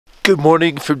Good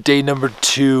morning from day number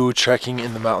 2, trekking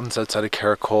in the mountains outside of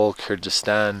Karakol,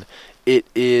 Kyrgyzstan. It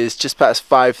is just past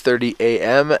 5:30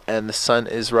 a.m. and the sun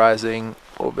is rising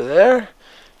over there.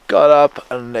 Got up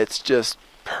and it's just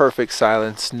perfect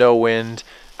silence, no wind,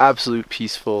 absolute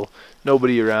peaceful,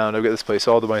 nobody around. I've got this place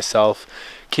all to myself.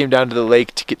 Came down to the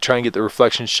lake to try and get the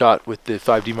reflection shot with the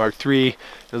 5D Mark III,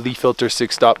 the Lee Filter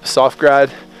 6-stop soft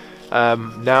grad.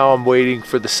 Now I'm waiting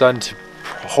for the sun to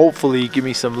hopefully give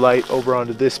me some light over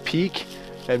onto this peak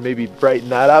and maybe brighten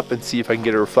that up and see if I can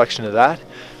get a reflection of that.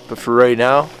 But for right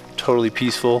now, totally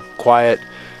peaceful, quiet,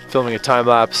 filming a time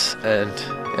lapse, and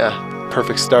yeah,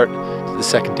 perfect start to the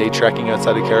second day trekking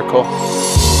outside of Karakol.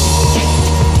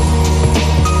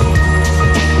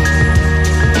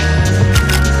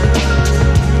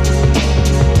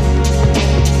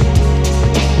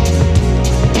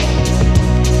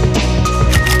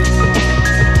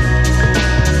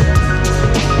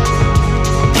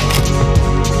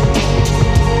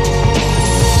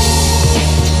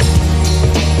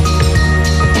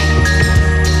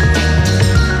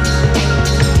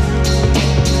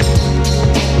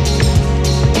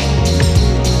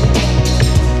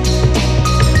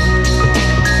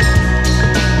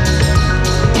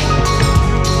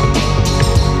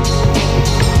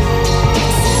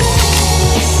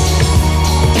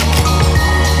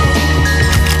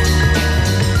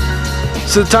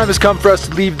 So the time has come for us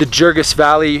to leave the Kyrgyz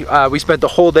Valley. We spent the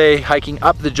whole day hiking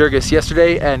up the Kyrgyz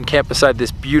yesterday and camped beside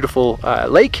this beautiful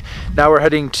lake. Now we're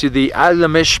heading to the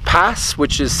Alamish Pass,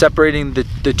 which is separating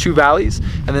the two valleys,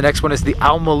 and the next one is the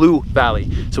Almalu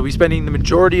Valley. So we'll be spending the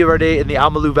majority of our day in the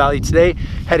Almalu Valley today,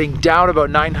 heading down about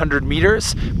 900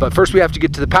 meters. But first we have to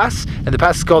get to the pass, and the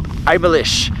pass is called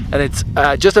Almalish, and it's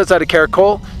just outside of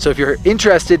Karakol. So if you're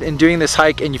interested in doing this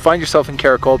hike and you find yourself in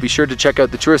Karakol, be sure to check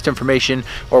out the tourist information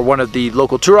or one of the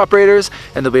local tour operators,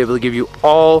 and they'll be able to give you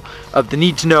all of the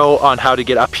need to know on how to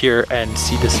get up here and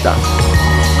see this stuff.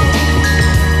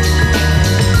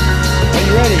 Are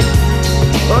you ready?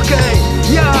 Okay,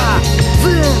 yeah!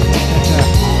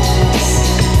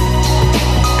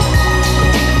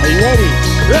 Are you ready?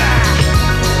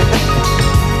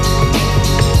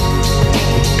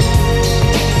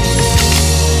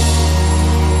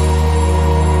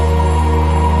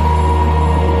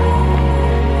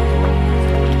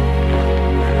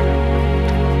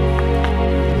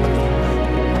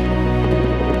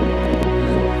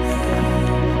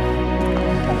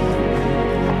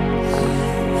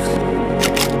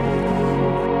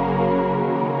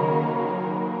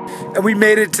 And we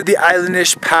made it to the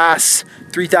Alanish Pass,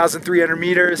 3,300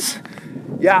 meters.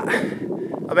 Yeah,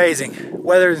 amazing.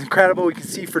 Weather is incredible, we can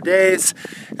see for days.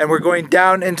 And we're going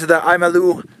down into the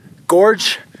Almalu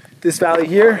Gorge, this valley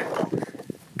here.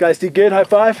 Guys did good, high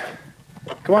five.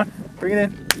 Come on, bring it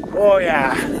in. Oh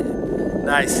yeah,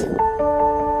 nice.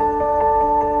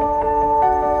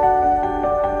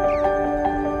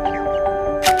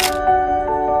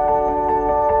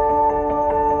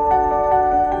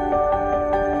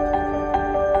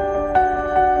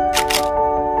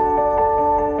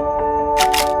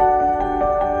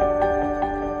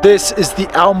 This is the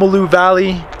Almalu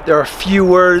Valley. There are few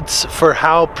words for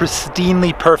how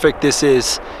pristinely perfect this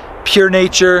is. Pure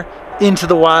nature, into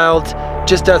the wild,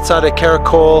 just outside of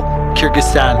Karakol,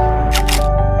 Kyrgyzstan.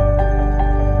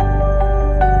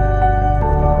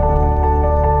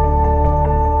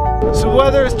 So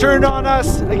weather has turned on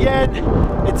us again.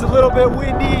 It's a little bit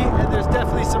windy and there's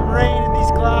definitely some rain in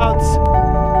these clouds.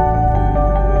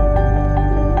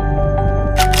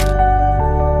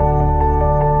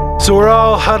 So we're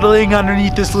all huddling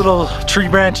underneath this little tree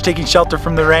branch, taking shelter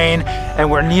from the rain, and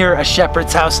we're near a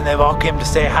shepherd's house and they've all come to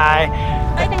say hi.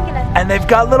 And they've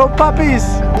got little puppies.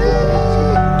 We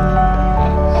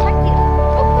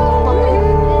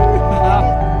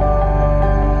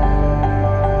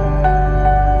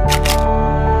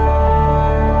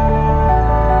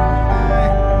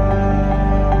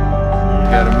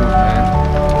gotta move,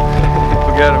 man.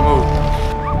 We gotta move.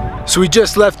 So we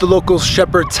just left the local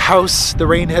shepherd's house. The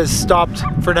rain has stopped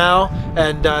for now,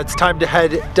 and it's time to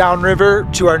head downriver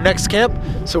to our next camp.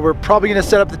 So we're probably gonna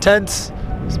set up the tents.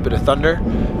 There's a bit of thunder.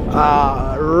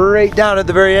 Right down at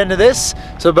the very end of this.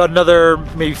 So about another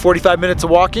maybe 45 minutes of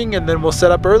walking, and then we'll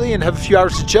set up early and have a few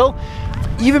hours to chill.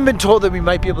 I've even been told that we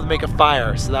might be able to make a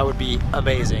fire, so that would be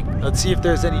amazing. Let's see if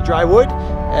there's any dry wood,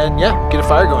 and yeah, get a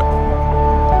fire going.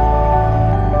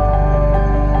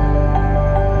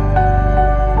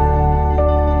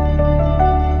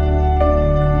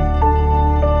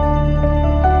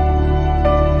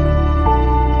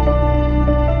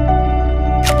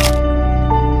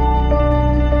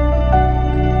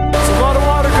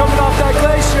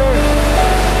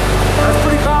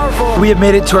 We have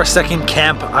made it to our second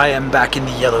camp. I am back in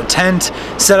the yellow tent,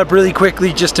 set up really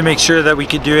quickly just to make sure that we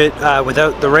could do it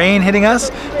without the rain hitting us.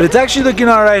 But it's actually looking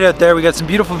all right out there. We got some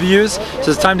beautiful views,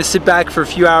 so it's time to sit back for a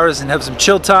few hours and have some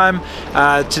chill time.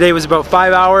 Today was about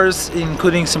 5 hours,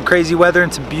 including some crazy weather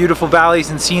and some beautiful valleys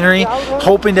and scenery.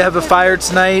 Hoping to have a fire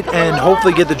tonight and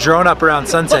hopefully get the drone up around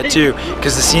sunset too,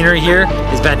 because the scenery here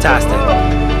is fantastic.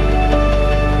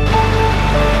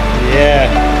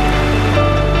 Yeah.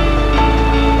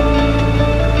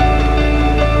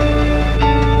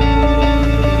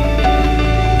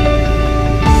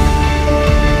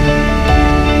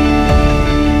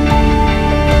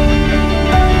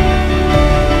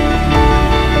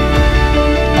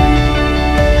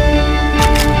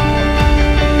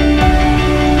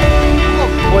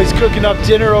 Boys cooking up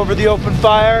dinner over the open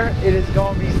fire. It is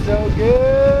going to be so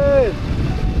good.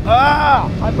 Ah,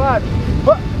 high five.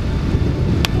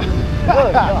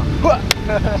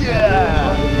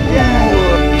 Yeah.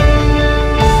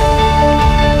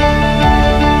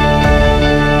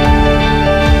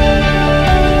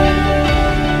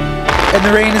 And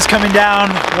the rain is coming down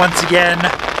once again.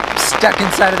 I'm stuck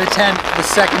inside of the tent the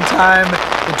second time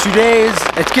in 2 days.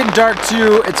 It's getting dark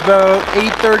too. It's about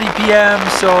 8:30 p.m.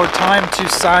 so time to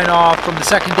sign off from the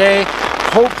second day.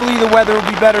 Hopefully the weather will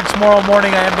be better tomorrow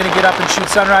morning. I am going to get up and shoot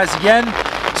sunrise again.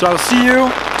 So I'll see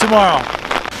you tomorrow.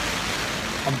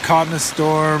 I'm caught in a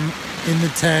storm in the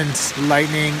tent,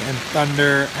 lightning and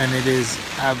thunder, and it is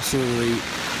absolutely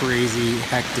crazy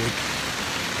hectic.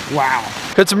 Wow.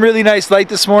 Got some really nice light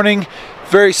this morning.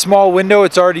 Very small window,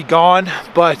 it's already gone,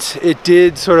 but it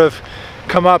did sort of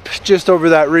come up just over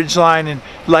that ridge line and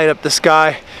light up the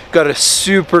sky. Got a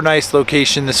super nice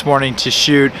location this morning to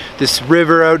shoot this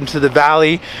river out into the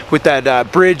valley with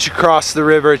that bridge across the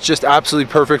river. It's just absolutely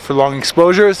perfect for long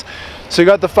exposures. So you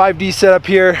got the 5D set up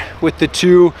here with the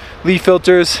 2 leaf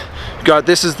filters.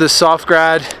 This is the soft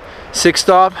grad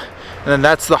 6-stop, and then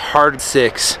that's the hard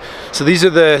 6. So these are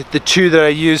the 2 that I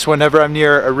use whenever I'm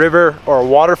near a river or a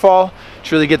waterfall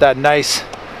to really get that nice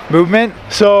movement.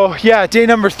 So yeah, day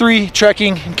number 3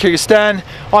 trekking in Kyrgyzstan.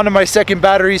 Onto my second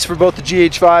batteries for both the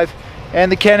GH5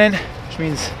 and the Canon, which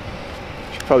means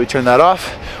I should probably turn that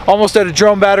off. Almost out of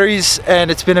drone batteries,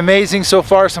 and it's been amazing so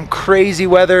far. Some crazy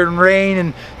weather and rain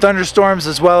and thunderstorms,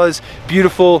 as well as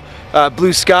beautiful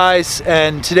blue skies.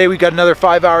 And today we got another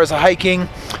 5 hours of hiking,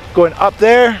 going up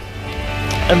there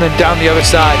and then down the other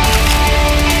side.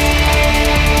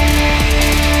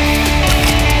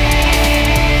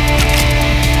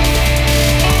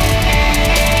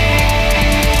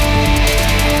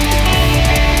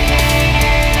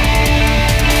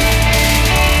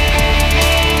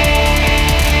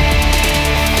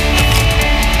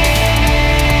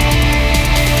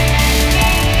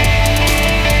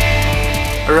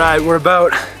 Alright, we're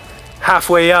about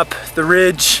halfway up the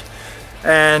ridge,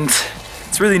 and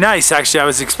it's really nice actually. I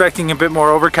was expecting a bit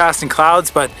more overcast and clouds,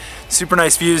 but super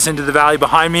nice views into the valley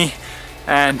behind me,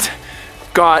 and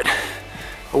got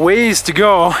a ways to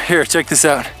go. Here, check this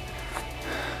out.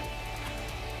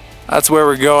 That's where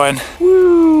we're going.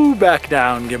 Woo, back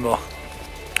down, gimbal.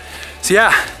 So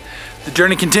yeah, the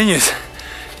journey continues.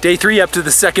 Day 3 up to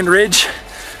the second ridge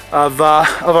of our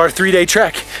 3-day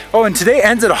trek. Oh, and today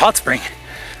ends at a hot spring.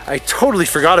 I totally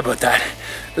forgot about that.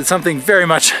 It's something very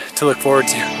much to look forward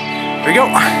to. Here we go.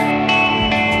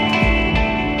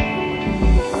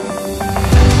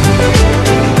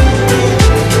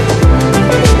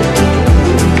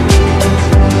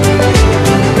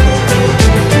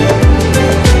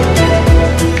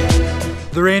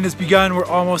 The rain has begun. We're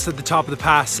almost at the top of the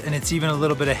pass, and it's even a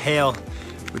little bit of hail,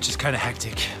 which is kind of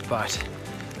hectic, but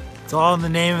it's all in the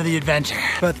name of the adventure.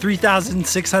 About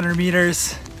 3,600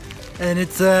 meters. And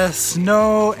it's a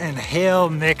snow and hail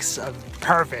mix of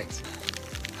perfect.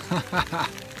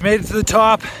 Made it to the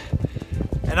top,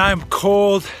 and I'm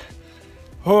cold.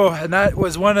 Oh, and that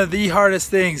was one of the hardest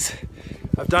things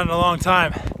I've done in a long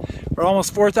time. We're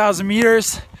almost 4,000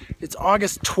 meters. It's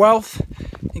August 12th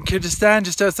in Kyrgyzstan,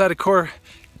 just outside of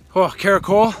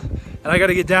Karakol, and I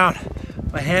gotta get down.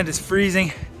 My hand is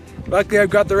freezing. Luckily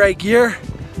I've got the right gear,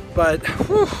 but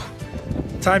whew,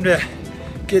 time to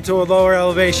get to a lower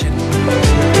elevation.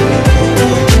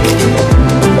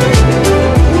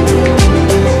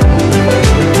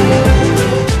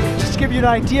 Just to give you an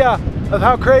idea of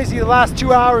how crazy the last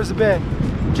 2 hours have been.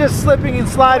 Just slipping and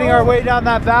sliding our way down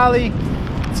that valley.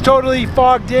 It's totally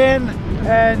fogged in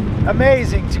and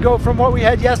amazing to go from what we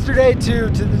had yesterday to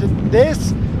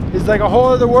this is like a whole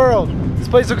other world. This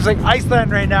place looks like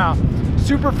Iceland right now.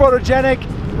 Super photogenic,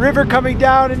 river coming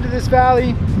down into this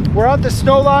valley. We're on the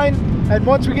snow line, and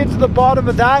once we get to the bottom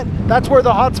of that, that's where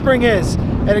the hot spring is.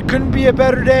 and it couldn't be a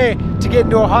better day to get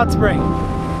into a hot spring.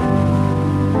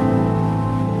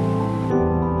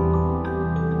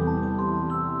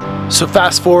 So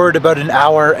fast forward about an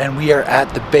hour and we are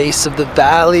at the base of the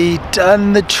valley,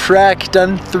 done the trek,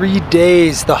 done 3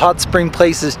 days. The hot spring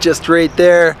place is just right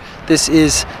there. This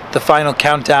is the final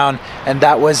countdown, and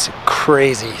that was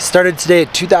crazy. Started today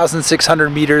at 2,600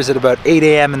 meters at about 8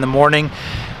 a.m. in the morning.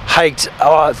 Hiked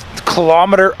a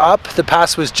kilometer up. The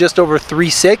pass was just over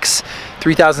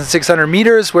 3,600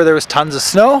 meters where there was tons of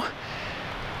snow.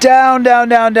 Down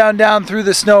through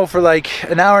the snow for like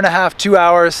an hour and a half, 2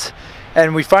 hours.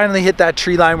 And we finally hit that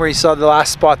tree line where you saw the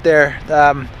last spot there,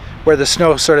 where the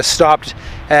snow sort of stopped.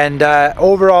 And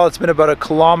overall, it's been about a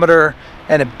kilometer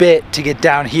and a bit to get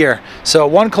down here. So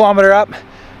 1 kilometer up,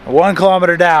 1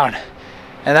 kilometer down,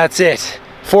 and that's it.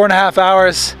 4.5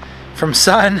 hours from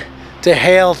sun to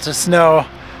hail to snow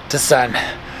to sun.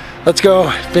 Let's go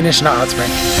finish in a hot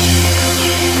spring.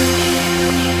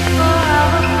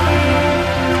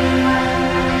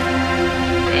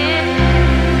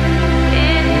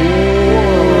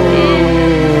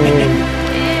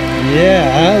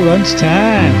 Yeah,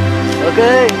 lunchtime.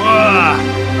 Okay.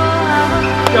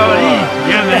 Cody,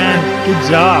 yeah man, good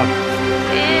job.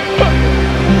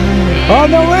 Oh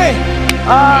no way!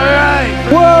 All right.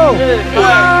 Whoa!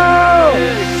 Whoa!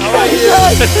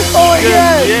 Oh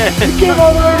yeah! You came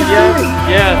all the way to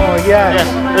Yeah. Oh yeah.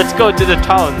 Yeah. Let's go to the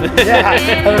town. Yeah,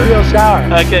 have a real shower.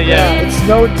 Okay, yeah. It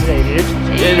snowed today, dude.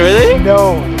 Yeah, really?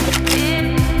 No.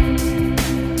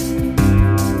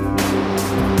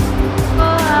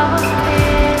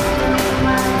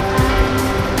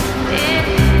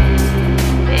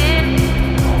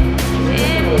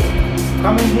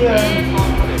 Coming here.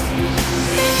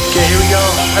 Okay, here we go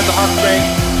at the hot spring.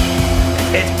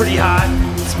 It's pretty hot.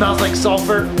 It smells like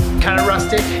sulfur, kind of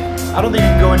rustic. I don't think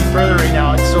you can go any further right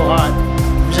now. It's so hot.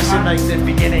 I'm just in like the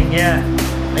beginning, yeah.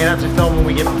 I'm gonna have to film when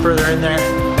we get further in there.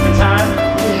 Good time?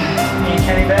 Yeah. Me and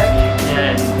Kenny back?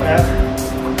 Yeah. Whatever.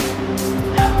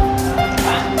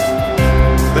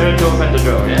 Better to open the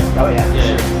door, yeah? Oh yeah.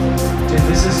 Yeah. Dude,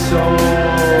 this is so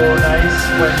nice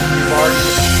when you've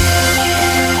already...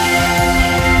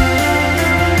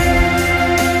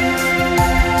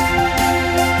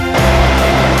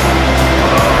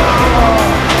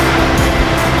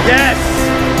 Yes!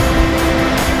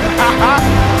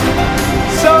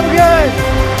 So good!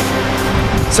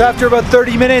 So after about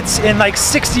 30 minutes in like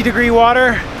 60-degree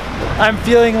water, I'm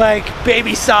feeling like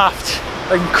baby soft.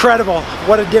 Incredible.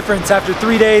 What a difference after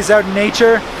 3 days out in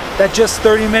nature that just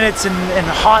 30 minutes in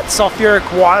hot sulfuric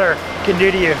water can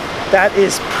do to you. That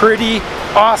is pretty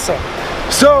awesome.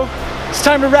 So it's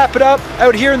time to wrap it up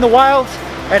out here in the wild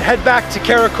and head back to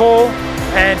Karakol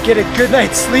and get a good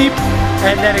night's sleep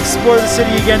and then explore the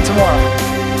city again tomorrow.